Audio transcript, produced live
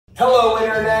Hello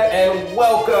Internet and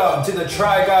welcome to the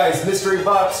Try Guys Mystery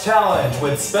Box Challenge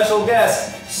with special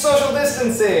guest, social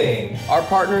distancing. Our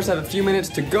partners have a few minutes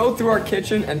to go through our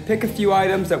kitchen and pick a few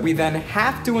items that we then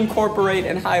have to incorporate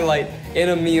and highlight in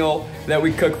a meal that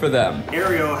we cook for them.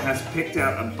 Ariel has picked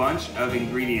out a bunch of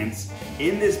ingredients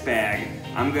in this bag.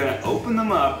 I'm gonna open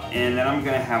them up and then I'm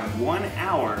gonna have 1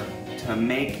 hour to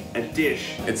make a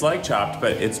dish. It's like Chopped,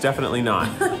 but it's definitely not.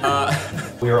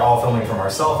 We are all filming from our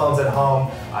cell phones at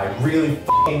home. I really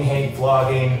f***ing hate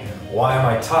vlogging. Why am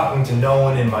I talking to no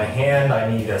one in my hand? I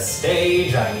need a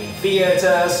stage, I need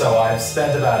theater, so I've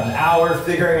spent about an hour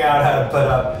figuring out how to put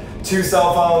up 2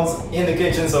 cell phones in the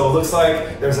kitchen, so it looks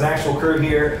like there's an actual crew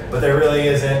here, but there really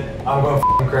isn't. I'm going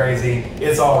f***ing crazy.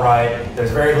 It's all right.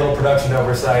 There's very little production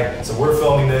oversight, so we're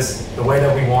filming this the way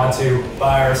that we want to,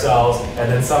 by ourselves,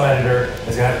 and then some editor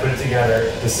is gonna have to put it together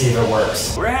to see if it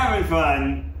works. We're having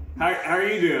fun. How are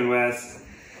you doing, Wes?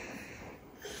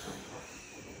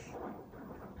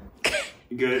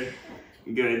 Good.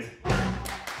 Good.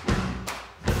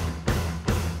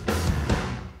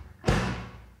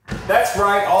 That's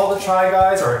right, all the Try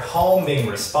Guys are at home being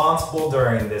responsible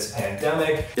during this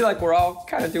pandemic. I feel like we're all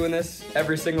kind of doing this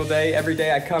every single day. Every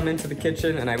day I come into the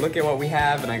kitchen and I look at what we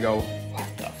have and I go, what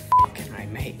the f can I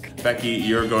make? Becky,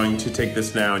 you're going to take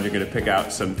this now and you're going to pick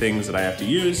out some things that I have to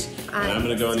use, and I'm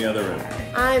going to go in the other room.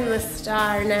 I'm the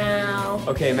star now.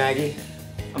 Okay, Maggie,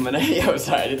 I'm gonna, yo,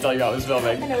 sorry, I didn't tell you I was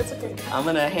filming. I know, it's okay. I'm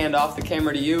gonna hand off the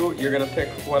camera to you. You're gonna pick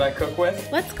what I cook with.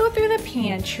 Let's go through the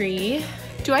pantry.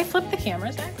 Do I flip the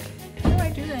cameras back? How do I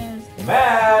do this?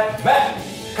 Matt,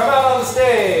 come out on the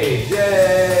stage,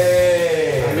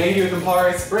 yay! I made you a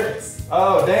Campari Spritz.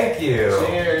 Oh, thank you.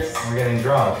 Cheers. We're getting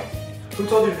drunk. Who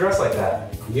told you to dress like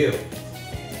that? You.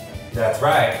 That's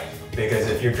right, because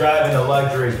if you're driving a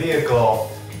luxury vehicle,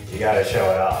 you gotta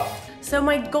show it off. So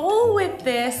my goal with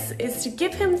this is to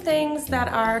give him things that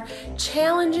are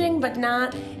challenging but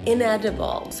not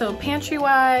inedible. So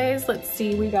pantry-wise, let's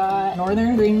see, we got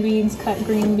northern green beans, cut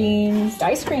green beans,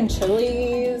 diced green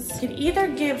chilies. I could either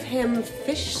give him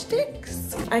fish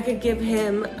sticks, I could give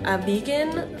him a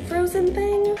vegan frozen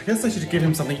thing. I guess I should give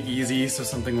him something easy, so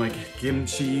something like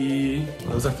kimchi.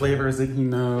 Those are flavors that he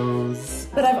knows.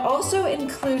 But I've also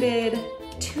included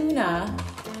tuna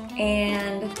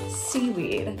and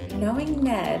seaweed. Knowing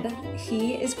Ned,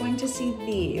 he is going to see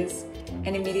these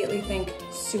and immediately think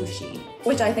sushi,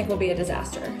 which I think will be a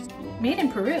disaster. Made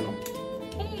in Peru.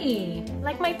 Hey,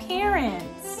 like my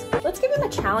parents. Let's give him a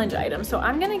challenge item. So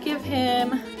I'm gonna give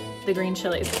him the green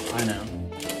chilies. I know.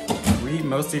 We eat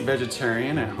mostly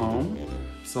vegetarian at home,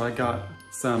 so I got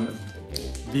some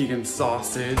vegan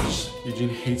sausage. Eugene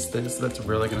hates this, so that's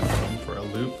really gonna throw him for a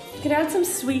loop. You could add some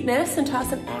sweetness and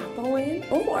toss an apple in,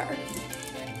 or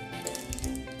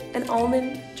an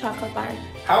almond chocolate bar.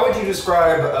 How would you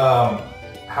describe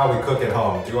how we cook at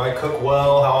home? Do I cook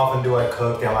well? How often do I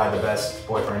cook? Am I the best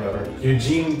boyfriend ever?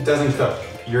 Eugene doesn't cook.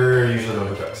 You're usually the one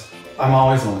who cooks. I'm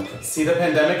always the one who cooks. See, the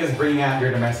pandemic is bringing out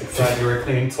your domestic side. You were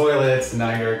cleaning toilets,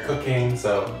 now you're cooking,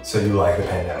 so. So you like the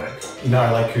pandemic? No,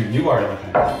 I like who you are in the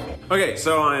pandemic. Okay,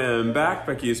 so I am back.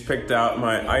 Becky has picked out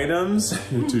my items.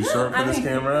 You're too short for this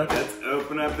camera. Let's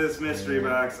open up this mystery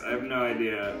box. I have no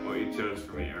idea what you chose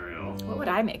for me, Ariel. What would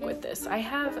I make with this? I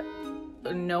have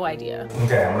no idea.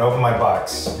 Okay, I'm gonna open my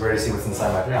box. You ready to see what's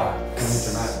inside my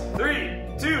box? 3,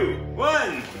 2,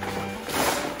 1.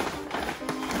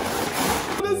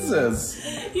 What is this?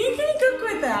 You can cook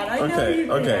with that, I know you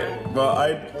can. Okay.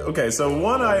 Well, so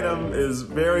one item is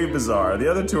very bizarre. The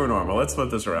other 2 are normal. Let's flip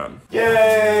this around.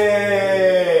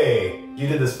 Yay! You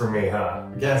did this for me, huh?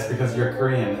 Yes, because you're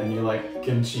Korean and you like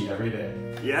kimchi every day.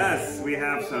 Yes, we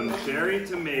have some cherry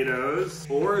tomatoes,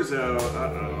 orzo,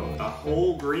 a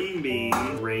whole green bean,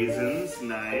 raisins,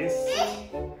 nice,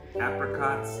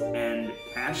 apricots and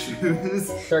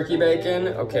cashews. Turkey bacon,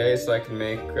 okay, so I can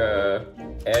make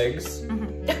eggs.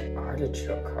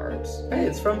 Artichoke hearts. Hey,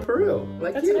 it's from Peru,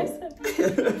 like That's you. what I said.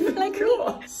 Like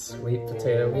cool. Sweet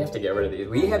potato, we have to get rid of these.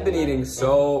 We have been eating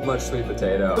so much sweet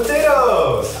potato.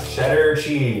 Potatoes! Cheddar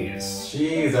cheese.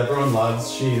 Cheese, everyone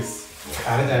loves cheese.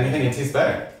 Add it to anything, it tastes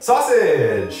better.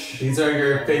 Sausage! These are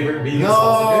your favorite vegan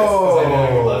sausages, because I know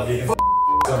you love vegan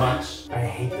so much. I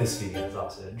hate this vegan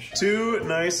sausage. 2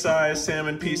 nice size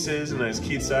salmon pieces, a nice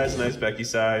Keith size, a nice Becky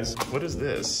size. What is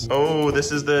this? Oh,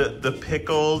 this is the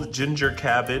pickled ginger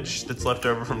cabbage that's left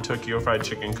over from Tokyo Fried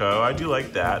Chicken Co. I do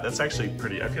like that. That's actually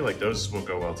pretty, I feel like those will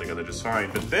go well together just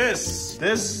fine. But this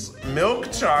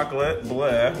milk chocolate,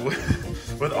 bleh,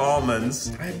 with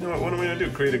almonds. I have no, what am I gonna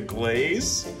do? Create a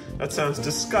glaze? That sounds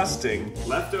disgusting.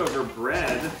 Leftover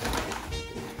bread,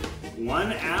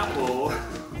 1 apple, oh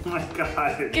my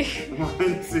god, 1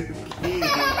 zucchini.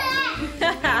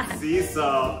 sea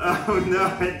salt. Oh no,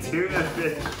 a tuna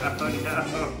fish. Oh no.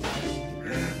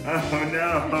 Oh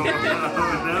no. Oh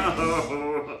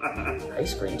no.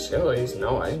 Ice cream chilies?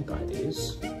 No, I didn't buy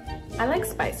these. I like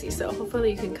spicy, so hopefully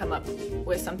you can come up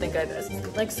with something good.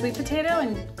 Like sweet potato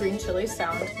and green chilies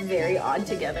sound very odd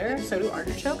together, so do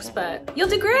artichokes, but you'll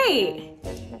do great.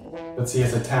 Let's see,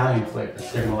 it's Italian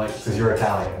flavors. You're gonna like, Because you're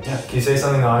Italian. Yeah. Can you say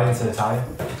something to the audience in Italian?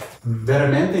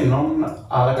 veramente non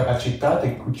ha la capacità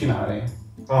di cucinare.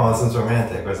 Oh, that sounds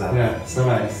romantic. What's that? Yeah, so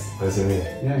nice. What does it mean?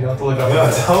 Yeah, you'll have to look up. No,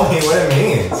 tell me what it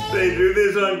means. They do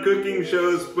this on cooking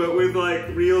shows, but with like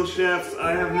real chefs.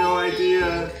 I have no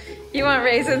idea. You want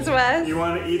raisins, Wes? You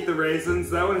want to eat the raisins?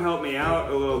 That would help me out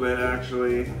a little bit,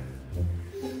 actually.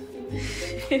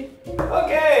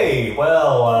 Okay,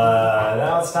 well,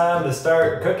 now it's time to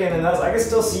start cooking, and I can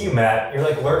still see you, Matt. You're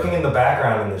like lurking in the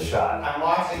background in this shot. I'm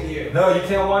watching you. No, you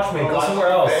can't watch me. Go somewhere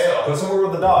else. Go somewhere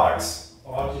with the dogs.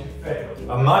 Watch you fail.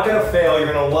 I'm not gonna fail.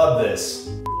 You're gonna love this.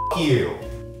 F you.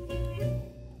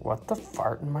 What the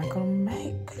fart am I gonna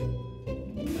make?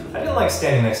 I didn't like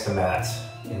standing next to Matt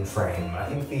in frame. I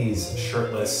think these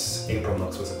shirtless apron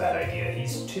looks was a bad idea.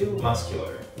 He's too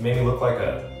muscular. It made me look like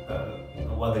a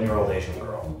 11-year-old Asian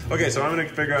girl. Okay, so I'm gonna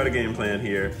figure out a game plan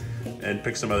here and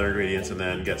pick some other ingredients and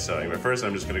then get sewing. But first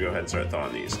I'm just gonna go ahead and start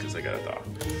thawing these because I gotta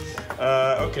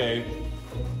thaw. Okay,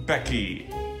 Becky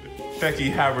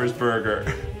Habersberger.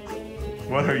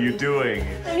 What are you doing?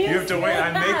 You have to wait,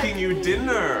 I'm making you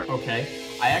dinner. Okay,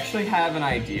 I actually have an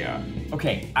idea.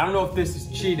 Okay, I don't know if this is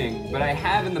cheating, but I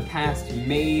have in the past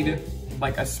made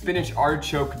like a spinach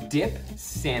artichoke dip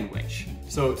sandwich.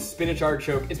 So spinach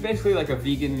artichoke, it's basically like a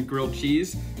vegan grilled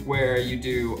cheese where you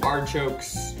do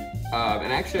artichokes,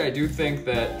 and actually I do think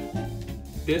that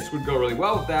this would go really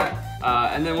well with that.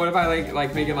 And then what if I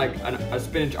like making like a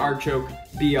spinach artichoke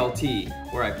BLT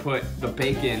where I put the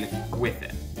bacon with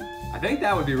it? I think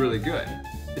that would be really good.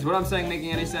 Is what I'm saying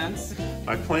making any sense?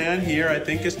 My plan here, I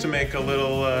think, is to make a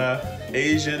little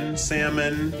Asian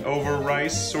salmon over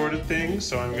rice sort of thing.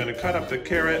 So I'm gonna cut up the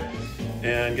carrot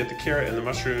and get the carrot and the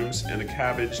mushrooms and the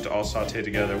cabbage to all saute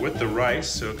together with the rice.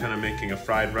 So kind of making a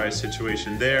fried rice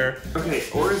situation there. Okay,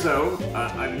 orzo.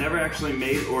 I've never actually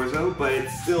made orzo, but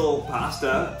it's still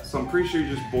pasta, so I'm pretty sure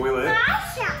you just boil it.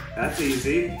 That's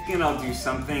easy. And I'll do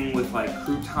something with like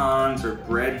croutons or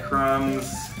breadcrumbs.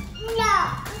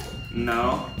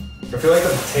 No? I feel like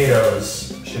the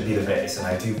potatoes should be the base, and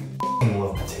I do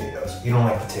love potatoes. If you don't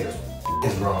like potatoes, what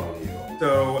is wrong with you?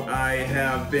 So I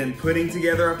have been putting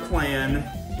together a plan,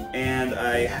 and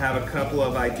I have a couple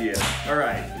of ideas. All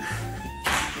right.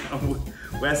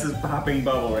 Wes is popping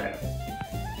bubble wrap.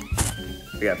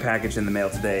 We got a package in the mail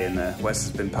today, and Wes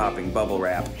has been popping bubble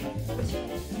wrap.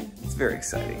 It's very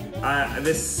exciting.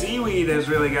 This seaweed has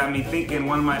really got me thinking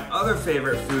one of my other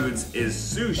favorite foods is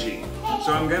sushi.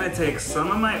 So I'm gonna take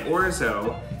some of my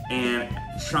orzo and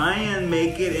try and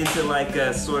make it into like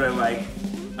a sort of like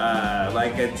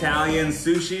Italian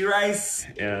sushi rice.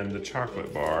 And the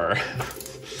chocolate bar.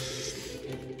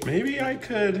 Maybe I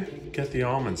could get the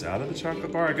almonds out of the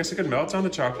chocolate bar. I guess I could melt down the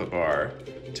chocolate bar,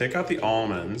 take out the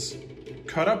almonds,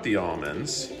 cut up the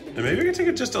almonds, and maybe I could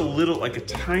take just a little, like a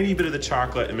tiny bit of the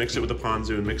chocolate and mix it with the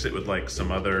ponzu and mix it with like some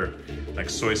other like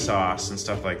soy sauce and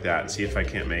stuff like that and see if I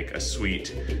can't make a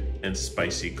sweet and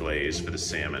spicy glaze for the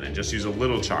salmon and just use a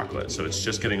little chocolate so it's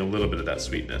just getting a little bit of that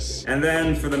sweetness. And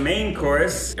then for the main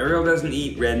course, Ariel doesn't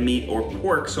eat red meat or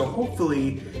pork, so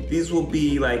hopefully these will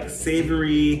be like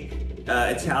savory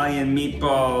Italian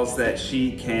meatballs that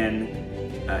she can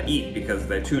eat because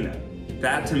they're tuna.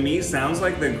 That to me sounds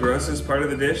like the grossest part of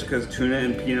the dish because tuna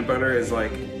and peanut butter is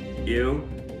like, ew.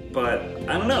 But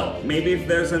I don't know, maybe if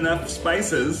there's enough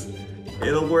spices,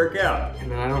 it'll work out.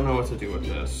 And I don't know what to do with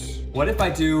this. What if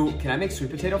can I make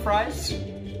sweet potato fries?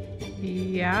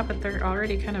 Yeah, but they're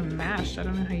already kind of mashed. I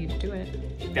don't know how you do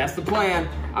it. That's the plan.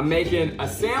 I'm making a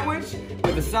sandwich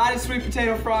with a side of sweet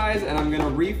potato fries, and I'm gonna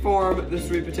reform the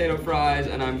sweet potato fries,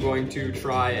 and I'm going to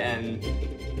try and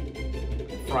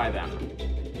fry them.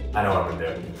 I know what I'm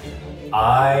gonna do.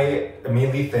 I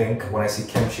immediately think when I see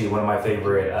kimchi, one of my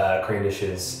favorite Korean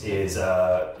dishes is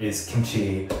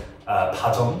kimchi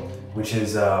pajeon, which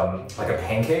is like a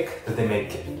pancake that they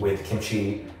make with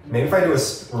kimchi. Maybe if I do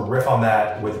a riff on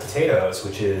that with potatoes,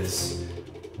 which is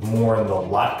more in the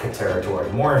latke territory,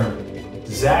 more in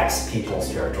Zach's people's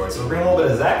territory. So we're bringing a little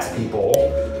bit of Zach's people,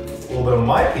 a little bit of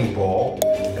my people,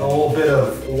 and a little bit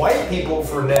of white people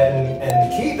for Ned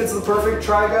and Keith. It's the perfect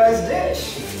Try Guys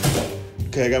dish.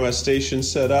 Okay, I got my station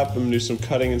set up. I'm gonna do some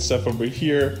cutting and stuff over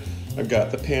here. I've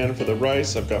got the pan for the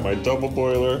rice. I've got my double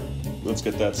boiler. Let's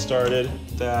get that started.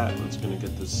 Let's gonna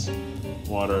get this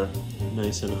water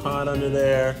nice and hot under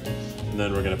there. And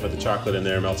then we're gonna put the chocolate in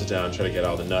there, melt it down, try to get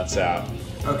all the nuts out.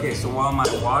 Okay, so while my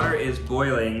water is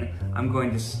boiling, I'm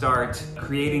going to start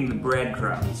creating the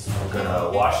breadcrumbs. I'm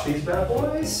gonna wash these bad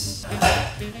boys.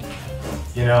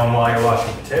 You know, while you're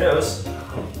washing potatoes,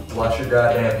 wash your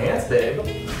goddamn hands, babe.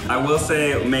 I will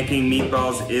say making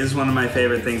meatballs is one of my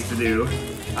favorite things to do.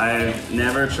 I've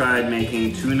never tried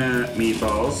making tuna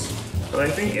meatballs, but I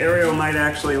think Ariel might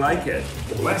actually like it.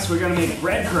 Wes, we're gonna make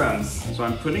breadcrumbs. So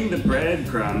I'm putting the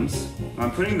breadcrumbs,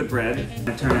 I'm putting the bread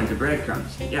and turn it into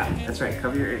breadcrumbs. Yeah, that's right,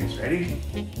 cover your ears, ready?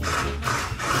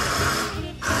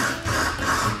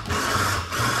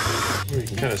 You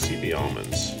can kind of see the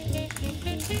almonds.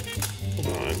 Hold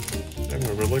on, I've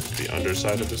never looked at the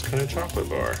underside of this kind of chocolate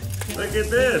bar. Look at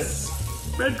this,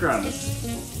 breadcrumbs.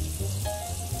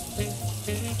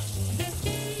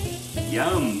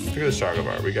 Yum. Look at this chocolate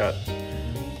bar. You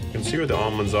can see where the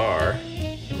almonds are.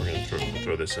 We're gonna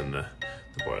throw this in the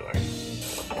boiler.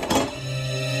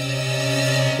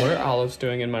 What are olives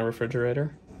doing in my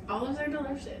refrigerator? Olives are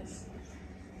delicious.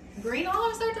 Green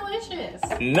olives are delicious.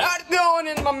 Not going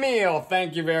in my meal,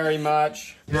 thank you very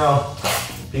much. You know,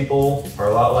 people are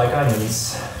a lot like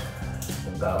onions.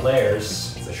 They've got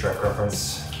layers. It's a Shrek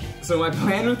reference. So my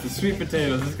plan with the sweet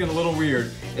potatoes, this is getting a little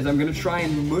weird, is I'm gonna try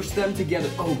and mush them together.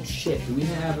 Oh shit, do we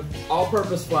have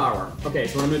all-purpose flour? Okay,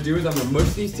 so what I'm gonna do is I'm gonna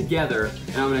mush these together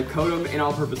and I'm gonna coat them in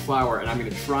all-purpose flour and I'm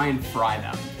gonna try and fry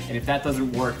them. And if that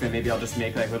doesn't work, then maybe I'll just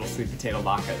make like little sweet potato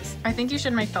latkes. I think you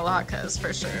should make the latkes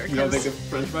for sure. You don't think the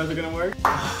french fries are gonna work?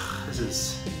 This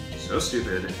is so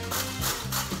stupid.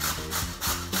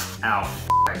 Ow,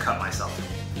 I cut myself.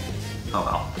 Oh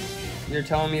well. You're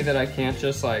telling me that I can't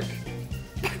just like...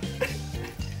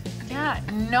 Yeah,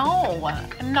 no,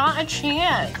 not a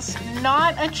chance.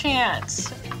 Not a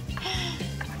chance.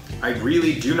 I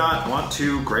really do not want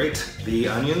to grate the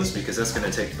onions because that's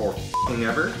gonna take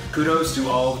forever. Kudos to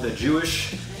all of the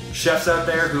Jewish chefs out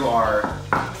there who are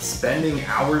spending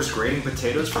hours grating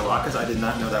potatoes for latkes. I did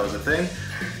not know that was a thing.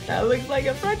 That looks like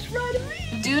a french fry to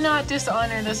me. Do not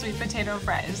dishonor the sweet potato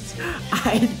fries.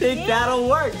 I think that'll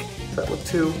work. That look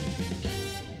too.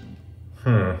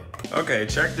 Okay,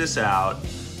 check this out.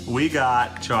 We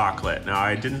got chocolate. Now,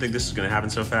 I didn't think this was gonna happen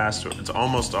so fast. It's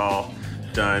almost all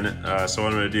done. So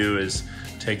what I'm gonna do is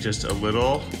take just a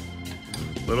little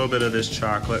bit of this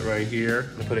chocolate right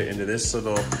here and put it into this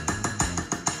little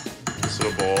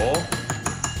bowl.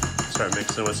 Start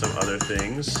mixing with some other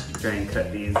things. Try and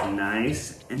cut these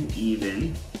nice and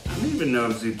even. I don't even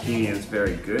know if zucchini is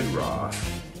very good raw.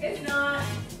 It's not.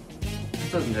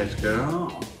 It doesn't taste good at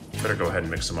all. Better go ahead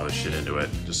and mix some other shit into it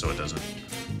just so it doesn't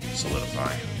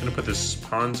solidify. I'm gonna put this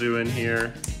ponzu in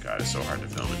here. God, it's so hard to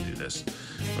film and do this.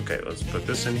 Okay, let's put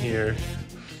this in here.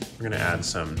 We're gonna add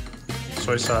some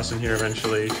soy sauce in here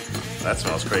eventually. That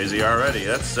smells crazy already.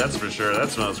 That's for sure. That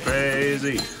smells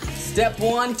crazy. Step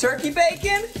one, turkey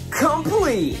bacon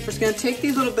complete. We're just gonna take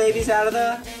these little babies out of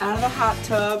the hot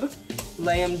tub,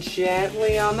 lay them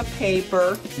gently on the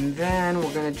paper, and then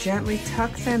we're gonna gently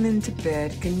tuck them into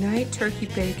bed. Good night, turkey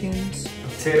bacons.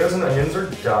 Potatoes and onions are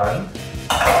done.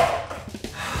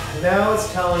 Now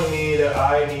it's telling me that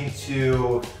I need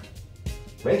to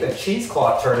make a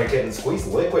cheesecloth tourniquet and squeeze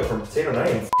liquid from potato and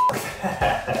onion.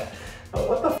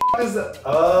 What the f is that?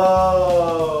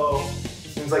 Oh.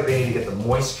 Seems like they need to get the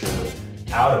moisture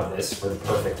out of this for the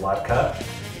perfect latke.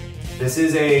 This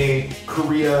is a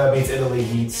Korea meets Italy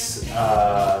meets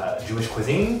Jewish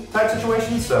cuisine type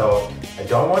situation, so I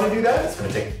don't want to do that. It's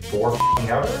going to take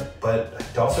forever, but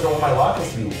I also don't want my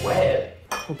latkes to be wet.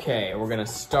 Okay, we're gonna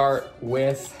start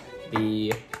with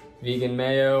the vegan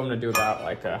mayo. I'm gonna do about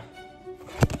like a...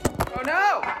 Oh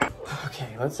no!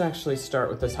 Okay, let's actually start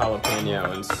with this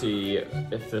jalapeno and see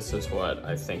if this is what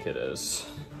I think it is.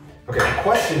 Okay, the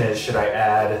question is, should I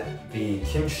add the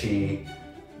kimchi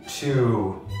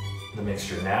to the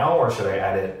mixture now, or should I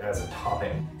add it as a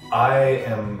topping? I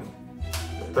am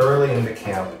thoroughly in the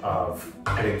camp of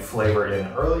getting flavor in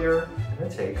earlier. I'm gonna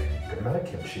take a good amount of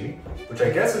kimchi, which I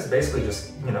guess is basically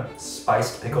just, you know,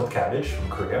 spiced pickled cabbage from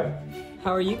Korea.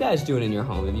 How are you guys doing in your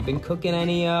home? Have you been cooking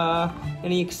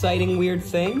any exciting weird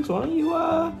things? Why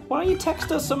don't you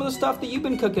text us some of the stuff that you've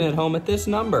been cooking at home at this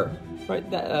number? Right,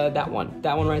 that one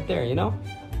right there, you know?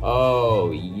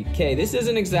 Oh, okay, this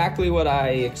isn't exactly what I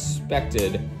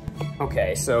expected.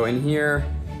 Okay, so in here,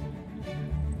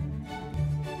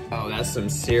 oh, that's some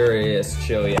serious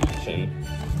chili action.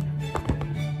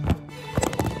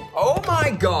 Oh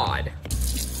my God!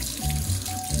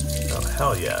 Oh,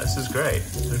 hell yeah, this is great.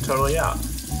 They're totally out.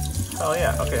 Hell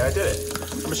yeah, okay, I did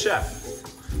it. I'm a chef.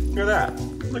 Look at that.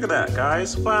 Look at that,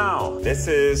 guys. Wow. This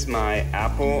is my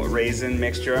apple raisin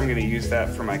mixture. I'm gonna use that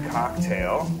for my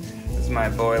cocktail. This is my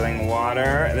boiling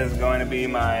water. This is going to be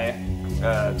my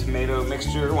tomato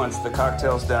mixture once the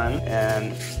cocktail's done.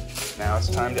 And now it's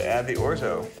time to add the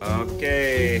orzo.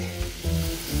 Okay,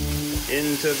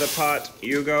 into the pot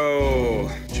you go.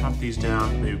 Chop these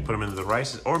down, maybe put them into the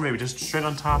rice, or maybe just straight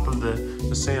on top of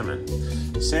the salmon.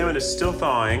 The salmon is still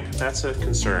thawing, that's a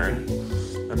concern.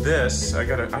 And this, I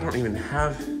don't even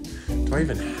have, do I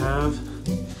even have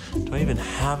the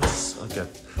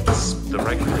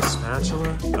right kind of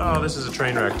spatula? Oh, this is a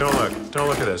train wreck. Don't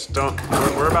look at this.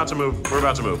 We're about to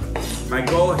move. My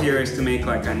goal here is to make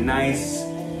like a nice,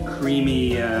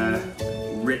 creamy,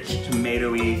 rich,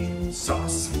 tomatoey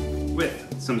sauce with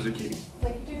some zucchini.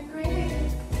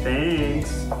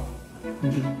 Thanks.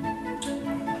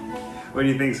 What do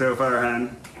you think so far,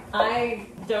 hon? I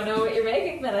don't know what you're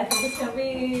making, but I think it's gonna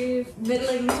be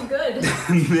middling to good.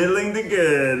 Middling to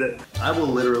good. I will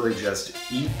literally just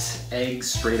eat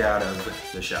eggs straight out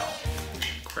of the shell.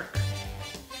 Quick.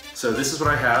 So this is what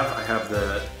I have. I have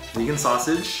the vegan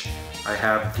sausage, I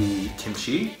have the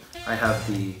kimchi, I have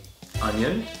the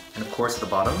onion, and of course at the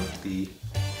bottom, the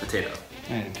potato.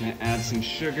 All right, I'm gonna add some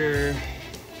sugar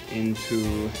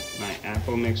into my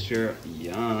apple mixture.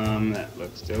 Yum, that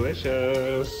looks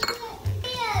delicious.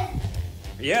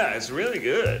 Yeah, it's really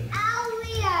good.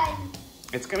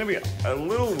 It's gonna be a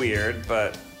little weird,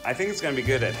 but I think it's gonna be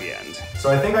good at the end. So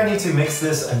I think I need to mix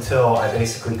this until I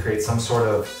basically create some sort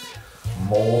of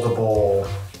moldable,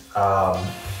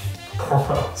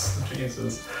 gross,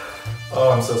 Jesus.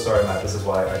 Oh, I'm so sorry, Matt, this is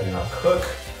why I do not cook.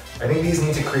 I think these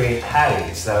need to create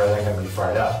patties that are then gonna be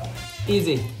fried up.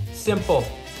 Easy, simple,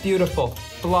 beautiful,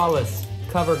 flawless,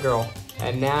 cover girl.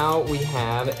 And now we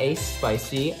have a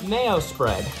spicy mayo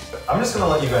spread. I'm just gonna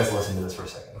let you guys listen to this for a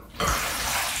second.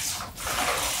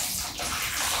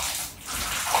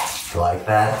 You like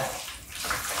that?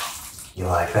 You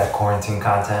like that quarantine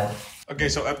content? Okay,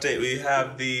 so update, we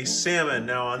have the salmon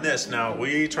now on this. Now,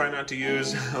 we try not to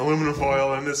use aluminum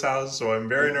foil in this house, so I'm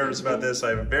very nervous about this.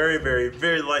 I've very, very,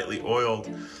 very lightly oiled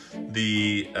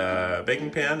the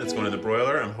baking pan that's going in the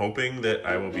broiler. I'm hoping that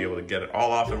I will be able to get it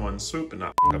all off in one swoop and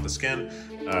not f up the skin.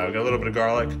 We've got a little bit of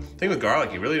garlic. The thing with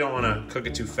garlic, you really don't want to cook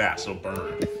it too fast. It'll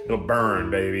burn. It'll burn,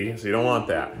 baby, so you don't want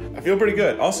that. I feel pretty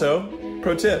good. Also,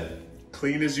 pro tip,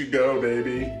 clean as you go,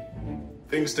 baby.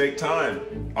 Things take time.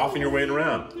 Often you're waiting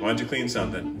around. Why don't you clean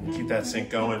something? Keep that sink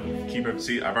going. Keep it.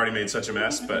 See, I've already made such a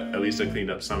mess, but at least I cleaned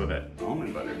up some of it.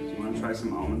 Almond butter. Do you want to try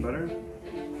some almond butter?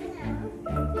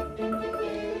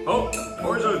 Oh,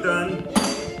 orzo's done.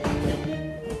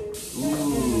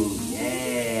 Ooh,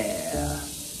 yeah.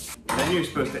 Then you're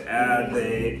supposed to add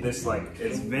this like,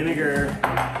 it's vinegar.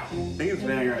 I think it's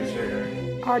vinegar and sugar.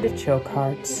 Artichoke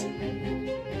hearts.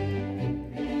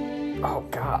 Oh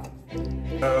God.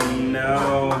 Oh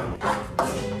no.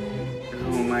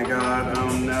 Oh my God,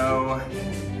 oh no.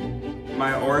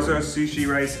 My orzo sushi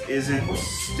rice isn't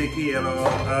sticky at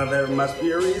all. There must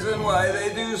be a reason why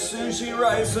they do sushi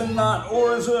rice and not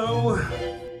orzo.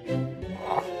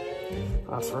 Oh,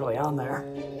 that's really on there.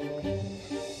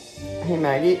 Hey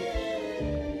Maggie,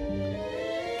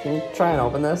 can you try and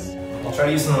open this? I'll try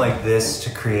to use something like this to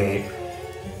create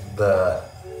the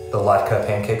latke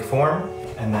pancake form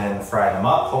and then fry them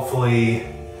up. Hopefully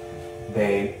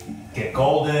they get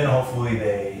golden, hopefully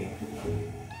they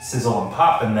sizzle and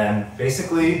pop, and then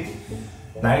basically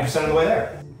 90% of the way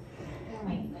there.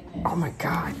 Oh my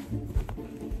God.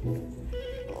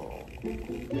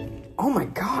 Oh my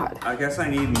God. I guess I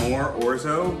need more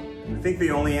orzo. I think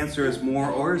the only answer is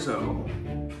more orzo.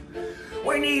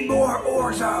 We need more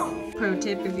orzo. Pro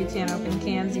tip, if you can't open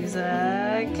cans, use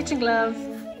a kitchen glove.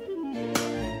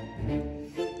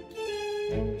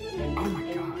 Oh my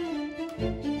God.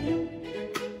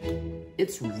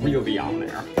 It's really on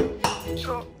there.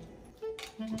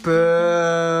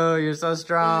 Boo, you're so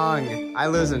strong. I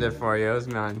loosened it for you, it was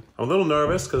mine. I'm a little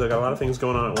nervous because I got a lot of things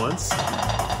going on at once.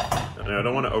 And I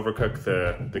don't want to overcook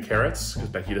the carrots because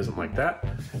Becky doesn't like that.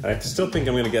 I still think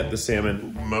I'm going to get the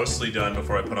salmon mostly done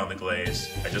before I put on the glaze.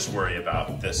 I just worry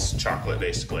about this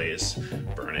chocolate-based glaze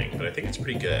burning, but I think it's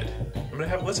pretty good.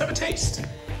 Let's have a taste.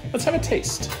 Let's have a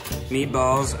taste.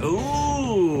 Meatballs.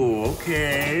 Ooh,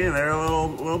 okay. They're a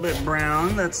little bit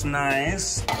brown. That's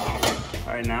nice.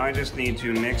 All right, now I just need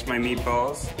to mix my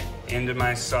meatballs into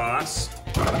my sauce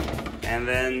and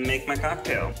then make my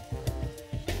cocktail.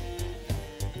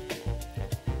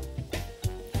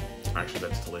 Actually,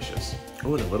 that's delicious.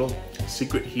 Oh, and a little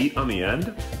secret heat on the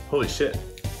end. Holy shit.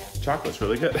 Chocolate's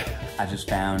really good. I just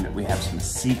found we have some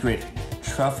secret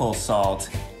truffle salt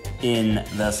in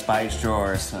the spice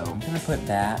drawer, so I'm gonna put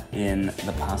that in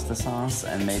the pasta sauce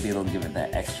and maybe it'll give it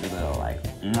that extra little like,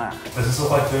 mwah. Does this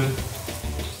look like food?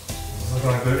 It's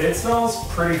looking like food. It smells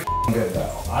pretty f***ing good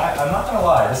though. I'm not gonna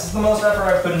lie, this is the most effort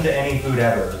I've put into any food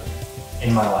ever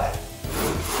in my life.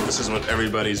 This is what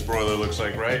everybody's broiler looks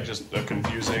like, right? Just a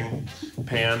confusing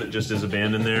pan that just is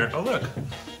abandoned there. Oh look,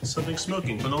 something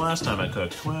smoking from the last time I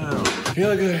cooked. Wow.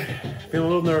 Feeling good.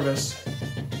 Feeling a little nervous,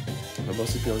 but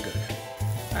mostly feeling good.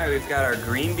 All right, we've got our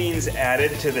green beans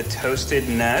added to the toasted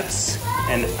nuts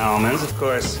and almonds. Of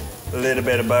course, a little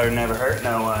bit of butter never hurt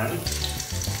no one.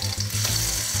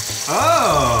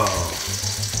 Oh,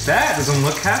 that doesn't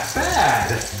look half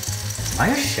bad. Am I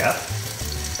a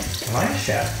chef? Am I a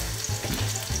chef?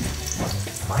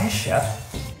 Am I a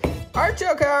chef?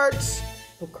 Artichoke hearts!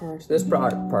 Of course, this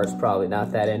part's probably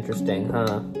not that interesting,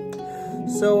 huh?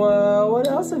 So, what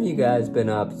else have you guys been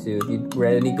up to? Have you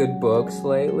read any good books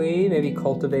lately? Maybe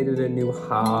cultivated a new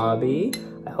hobby?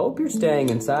 I hope you're staying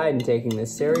inside and taking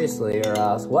this seriously, or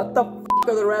else what the f***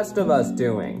 are the rest of us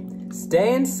doing?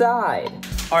 Stay inside.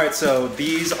 All right, so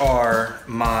these are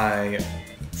my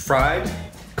fried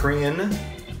Korean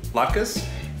latkes,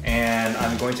 and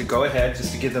I'm going to go ahead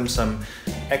just to give them some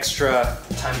extra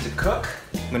time to cook.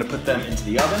 I'm gonna put them into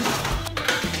the oven.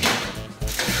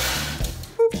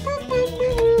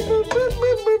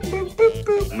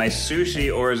 My sushi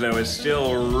orzo is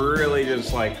still really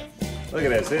just like, look at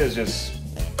this, it is just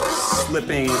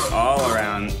slipping all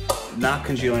around, not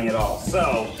congealing at all.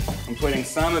 So I'm putting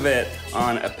some of it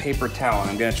on a paper towel and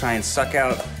I'm gonna try and suck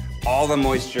out all the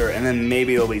moisture and then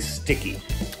maybe it'll be sticky.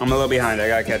 I'm a little behind, I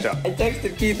gotta catch up. I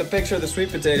texted Keith a picture of the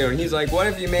sweet potato and he's like, what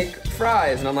if you make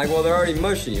fries? And I'm like, well, they're already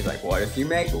mushy. He's like, what if you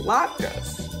make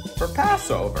latkes for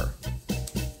Passover?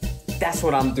 That's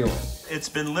what I'm doing. It's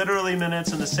been literally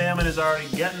minutes and the salmon is already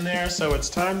getting there, so it's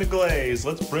time to glaze.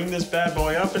 Let's bring this bad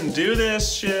boy up and do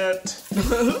this shit.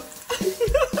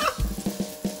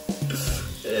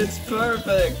 It's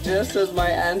perfect, just as my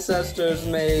ancestors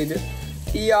made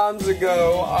eons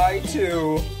ago. I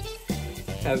too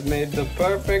have made the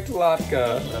perfect latke.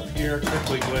 Up here,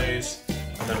 quickly glaze,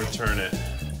 and then return it.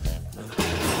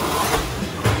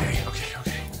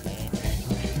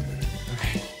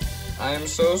 Okay. I am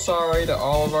so sorry to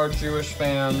all of our Jewish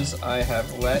fans. I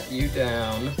have let you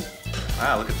down.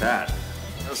 Wow, look at that.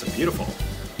 That was beautiful.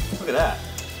 Look at that.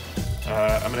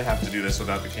 I'm gonna have to do this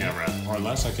without the camera, or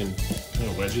unless I can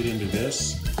wedge it into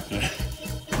this.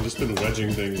 I've just been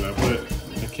wedging things up, but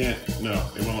I can't. No,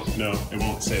 it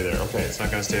won't stay there. Okay, it's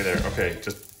not gonna stay there. Okay,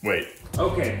 just wait.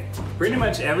 Okay, pretty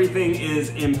much everything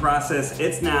is in process.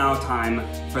 It's now time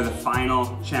for the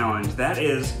final challenge. That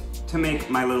is to make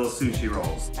my little sushi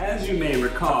rolls. As you may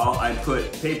recall, I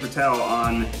put paper towel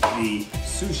on the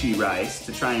sushi rice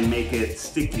to try and make it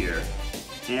stickier.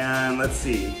 And let's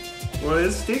see. Well,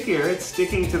 it's stickier. It's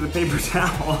sticking to the paper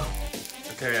towel.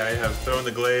 Okay, I have thrown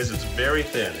the glaze. It's very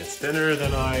thin. It's thinner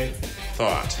than I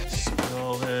thought.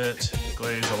 Spill it.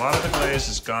 Glaze. A lot of the glaze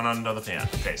has gone onto the pan.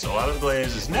 Okay, so a lot of the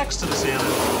glaze is next to the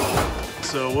salmon.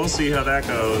 So we'll see how that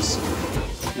goes.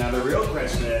 Now the real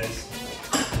question is,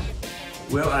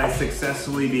 will I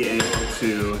successfully be able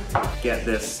to get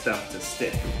this stuff to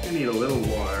stick? I need a little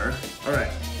water. All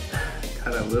right,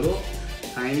 got a little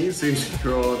tiny sushi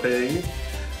roll thing.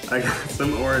 I got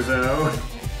some orzo.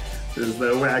 This is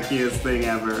the wackiest thing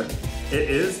ever.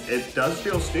 It does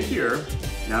feel stickier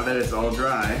now that it's all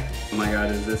dry. Oh my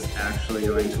God, is this actually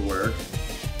going to work?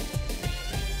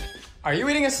 Are you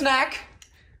eating a snack?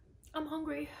 I'm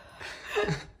hungry.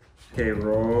 Okay,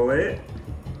 roll it.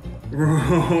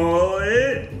 Roll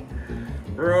it.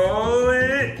 Roll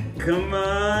it. Come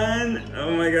on.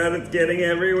 Oh my God, it's getting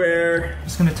everywhere. I'm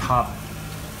just gonna top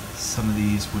some of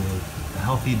these with a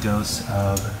healthy dose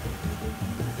of,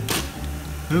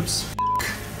 oops.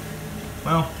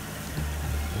 Well,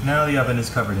 now the oven is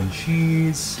covered in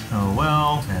cheese. Oh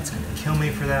well, that's gonna kill me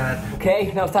for that.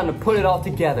 Okay, now it's time to put it all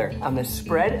together. I'm gonna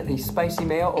spread the spicy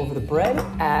mayo over the bread,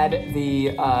 add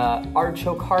the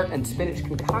artichoke heart and spinach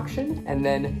concoction, and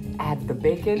then add the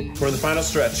bacon. For the final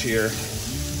stretch here,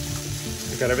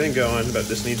 we got everything going, but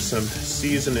this needs some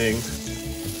seasoning.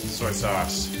 Soy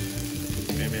sauce.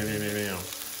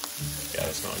 Yeah,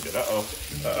 that's smelling good. Uh-oh,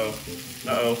 uh-oh,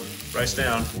 uh-oh. Rice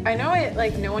down. I know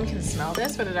no one can smell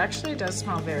this, but it actually does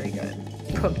smell very good.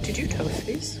 Cook, did you toast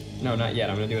these? No, not yet.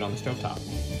 I'm gonna do it on the stovetop.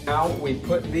 Now we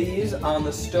put these on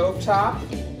the stovetop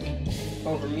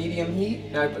over medium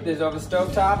heat. Now I put these over the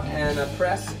stovetop and I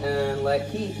press and let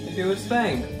heat do its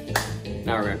thing.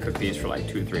 Now we're gonna cook these for like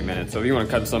 2 to 3 minutes. So if you wanna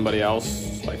cut somebody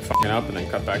else like fucking up and then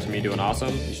cut back to me doing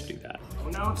awesome, you should do that. Oh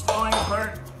no, it's falling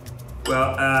apart.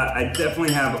 Well, I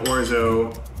definitely have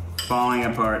orzo falling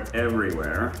apart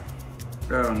everywhere.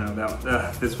 Oh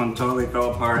no, this one totally fell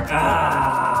apart.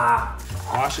 Ah!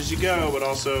 Wash as you go, but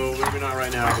also maybe not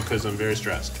right now because I'm very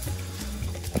stressed.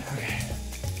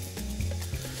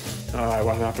 I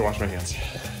have to wash my hands.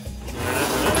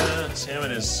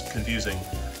 Salmon is confusing.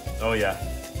 Oh yeah,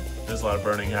 there's a lot of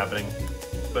burning happening,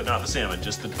 but not the salmon,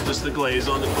 just the glaze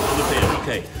on the pan.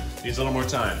 Okay, needs a little more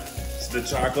time. So the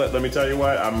chocolate, let me tell you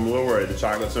what, I'm a little worried. The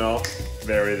chocolate smell,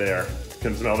 very there.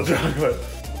 Can smell the chocolate.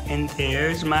 And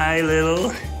there's my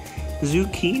little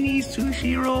zucchini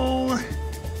sushi roll.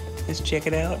 Let's check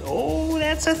it out. Oh,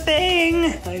 that's a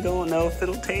thing. I don't know if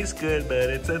it'll taste good, but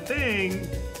it's a thing.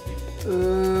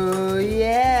 Ooh,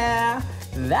 yeah.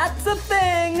 That's a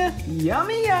thing.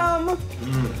 Yummy yum.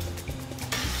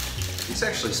 These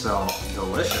actually smell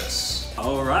delicious.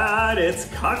 All right, it's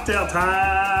cocktail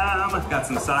time. I've got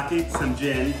some sake, some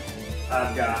gin.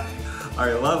 I've got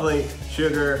our lovely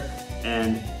sugar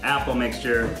and apple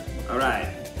mixture. All right,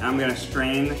 I'm gonna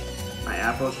strain my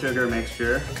apple sugar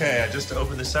mixture. Okay, I just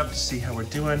opened this up to see how we're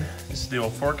doing. This is the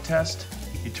old fork test.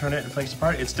 You turn it and flakes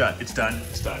apart. It's done, it's done,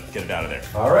 it's done. Get it out of there.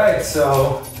 All right,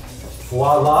 so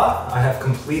voila, I have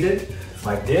completed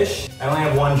my dish. I only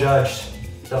have one judge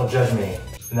that'll judge me,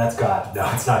 and that's God. No,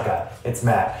 it's not God, it's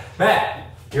Matt. Matt,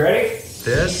 you ready?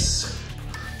 This,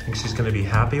 I think she's gonna be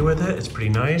happy with it. It's pretty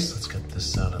nice. Let's get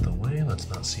this out of the way. Let's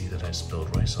not see that I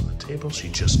spilled rice on the table. She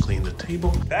just cleaned the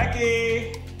table.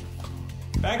 Becky!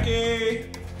 Becky!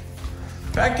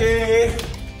 Becky!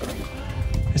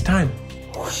 It's time.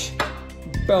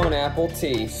 Bone apple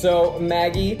tea. So,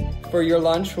 Maggie, for your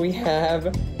lunch, we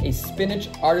have a spinach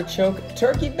artichoke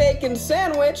turkey bacon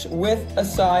sandwich with a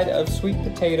side of sweet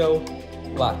potato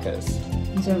latkes.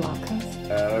 These are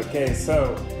latkes. Okay,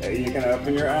 so you can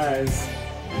open your eyes.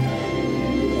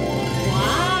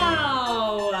 Wow!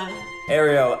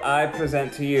 Ariel, I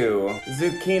present to you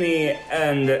zucchini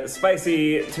and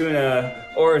spicy tuna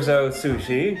orzo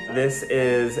sushi. This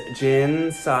is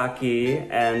gin, sake,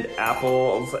 and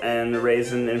apples and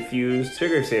raisin infused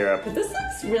sugar syrup. But this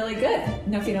looks really good.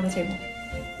 No feet on the table.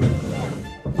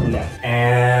 No.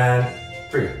 And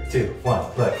 3, 2,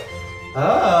 1, look.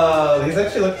 Oh, these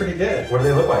actually look pretty good. What do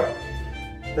they look like?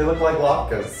 They look like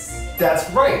latkes. That's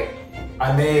right.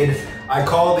 I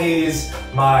call these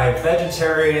my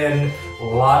vegetarian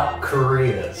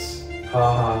latkeritas.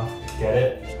 Get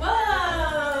it?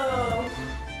 Whoa!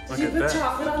 Look Did you at put that.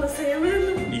 chocolate on the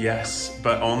salmon? Yes,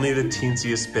 but only the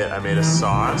teensiest bit. I made a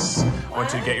sauce. I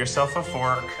want you to get yourself a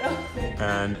fork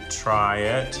and try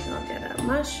it. I'll get a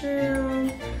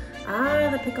mushroom. Ah,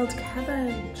 the pickled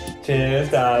cabbage. Cheers,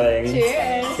 darling.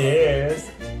 Cheers.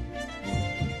 Cheers.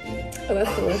 Oh,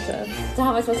 that's delicious. So how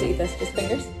am I supposed to eat this? Just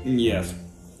fingers? Yes.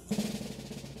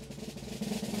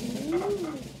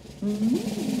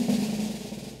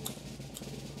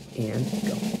 And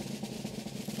go.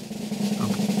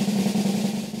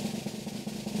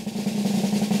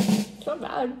 So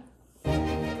bad.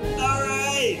 All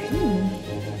right.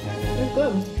 It's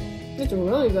good. It's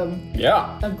really good.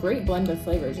 Yeah. A great blend of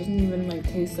flavors. Doesn't even like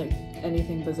taste like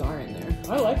anything bizarre in there.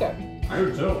 I like it. I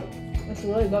do too. It's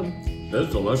really good.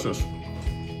 It's delicious.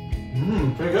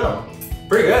 Pretty good.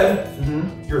 Pretty good.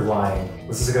 You're lying.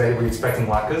 Was this a good idea? Were you expecting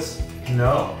latkes?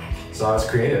 No. So I was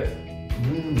creative.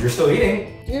 You're still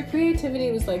eating. Your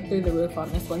creativity was like through the roof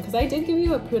on this one because I did give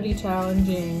you a pretty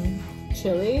challenging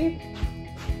chili,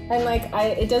 and like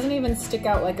it doesn't even stick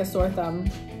out like a sore thumb.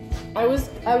 I was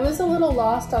a little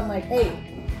lost on like, hey,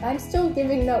 I'm still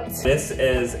giving notes. This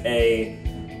is a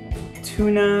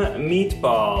tuna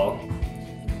meatball.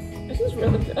 This is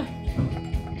really good.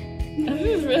 This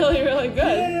is really, really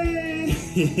good.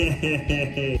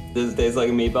 Does it taste like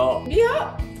a meatball?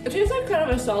 Yeah, it tastes like kind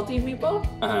of a salty meatball.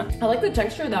 I like the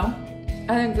texture though.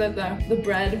 I think that the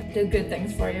bread did good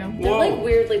things for you. They're like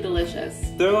weirdly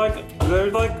delicious. They're like,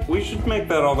 we should make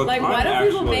that all the Like, time, why don't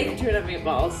people actually. make tuna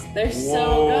meatballs? They're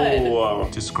so good. Whoa.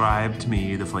 Describe to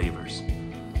me the flavors.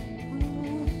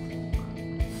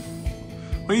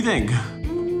 What do you think?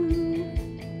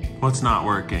 What's not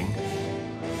working?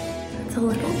 It's a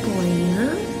little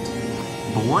bland.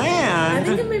 I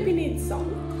think it Bland? maybe needs salt.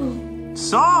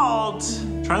 Salt!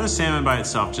 Try the salmon by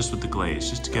itself, just with the glaze,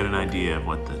 just to get an idea of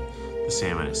what the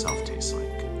salmon itself tastes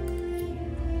like.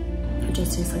 It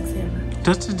just tastes like salmon.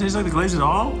 Does it taste like the glaze at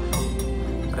all?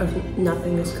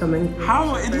 Nothing is coming.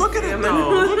 How? Look at it though.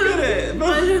 Look at it.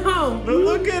 know. But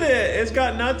look at it. It's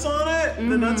got nuts on it.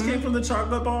 The nuts came from the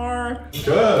chocolate bar.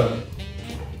 Good.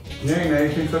 Yeah, now you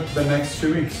can cook the next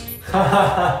 2 weeks. No.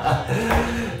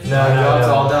 Job's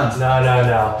all done. No.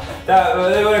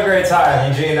 What a great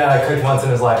time. Eugene cooked once in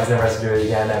his life. He's never has to do it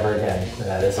again, ever again.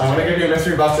 I'm gonna give you a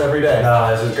mystery box every day. No,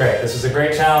 this was great. This was a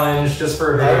great challenge just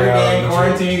for a video. Every day in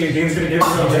quarantine, Eugene's gonna give you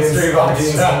a mystery box.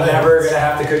 Eugene's challenge. never gonna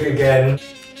have to cook again.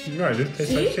 Right, it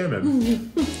tastes like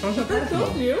salmon. How's that possible?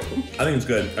 Told you. I think it's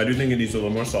good. I do think it needs a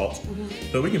little more salt,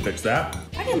 but we can fix that.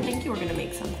 I didn't think you were gonna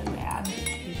make something bad.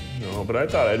 No, but I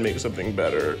thought I'd make something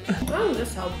better. Oh,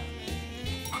 this helped.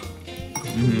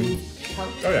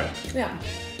 Oh yeah. Yeah.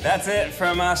 That's it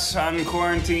from us on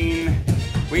quarantine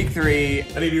week 3.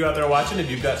 Any of you out there watching, if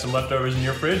you've got some leftovers in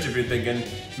your fridge, if you're thinking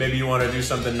maybe you want to do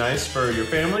something nice for your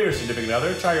family or significant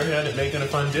other, try your hand at making a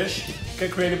fun dish.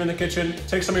 Get creative in the kitchen,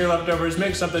 take some of your leftovers,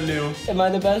 make something new. Am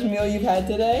I the best meal you've had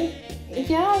today?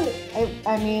 Yeah,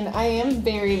 I mean, I am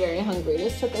very, very hungry.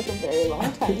 This took us a very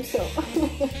long time, so.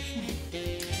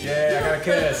 Yeah, I got a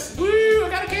kiss. Woo, I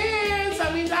got a kiss.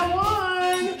 That means I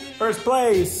won. First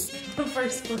place.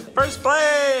 First one. First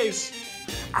place.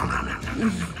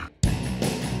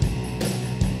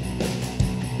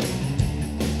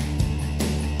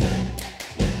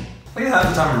 Like half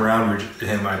the time I'm around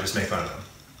him, I just make fun of him.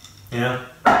 You know?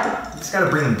 You just gotta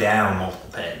bring him down multiple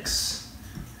pegs.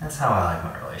 That's how I like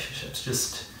my relationships.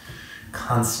 Just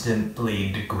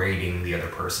constantly degrading the other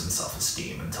person's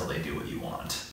self-esteem until they do what you want.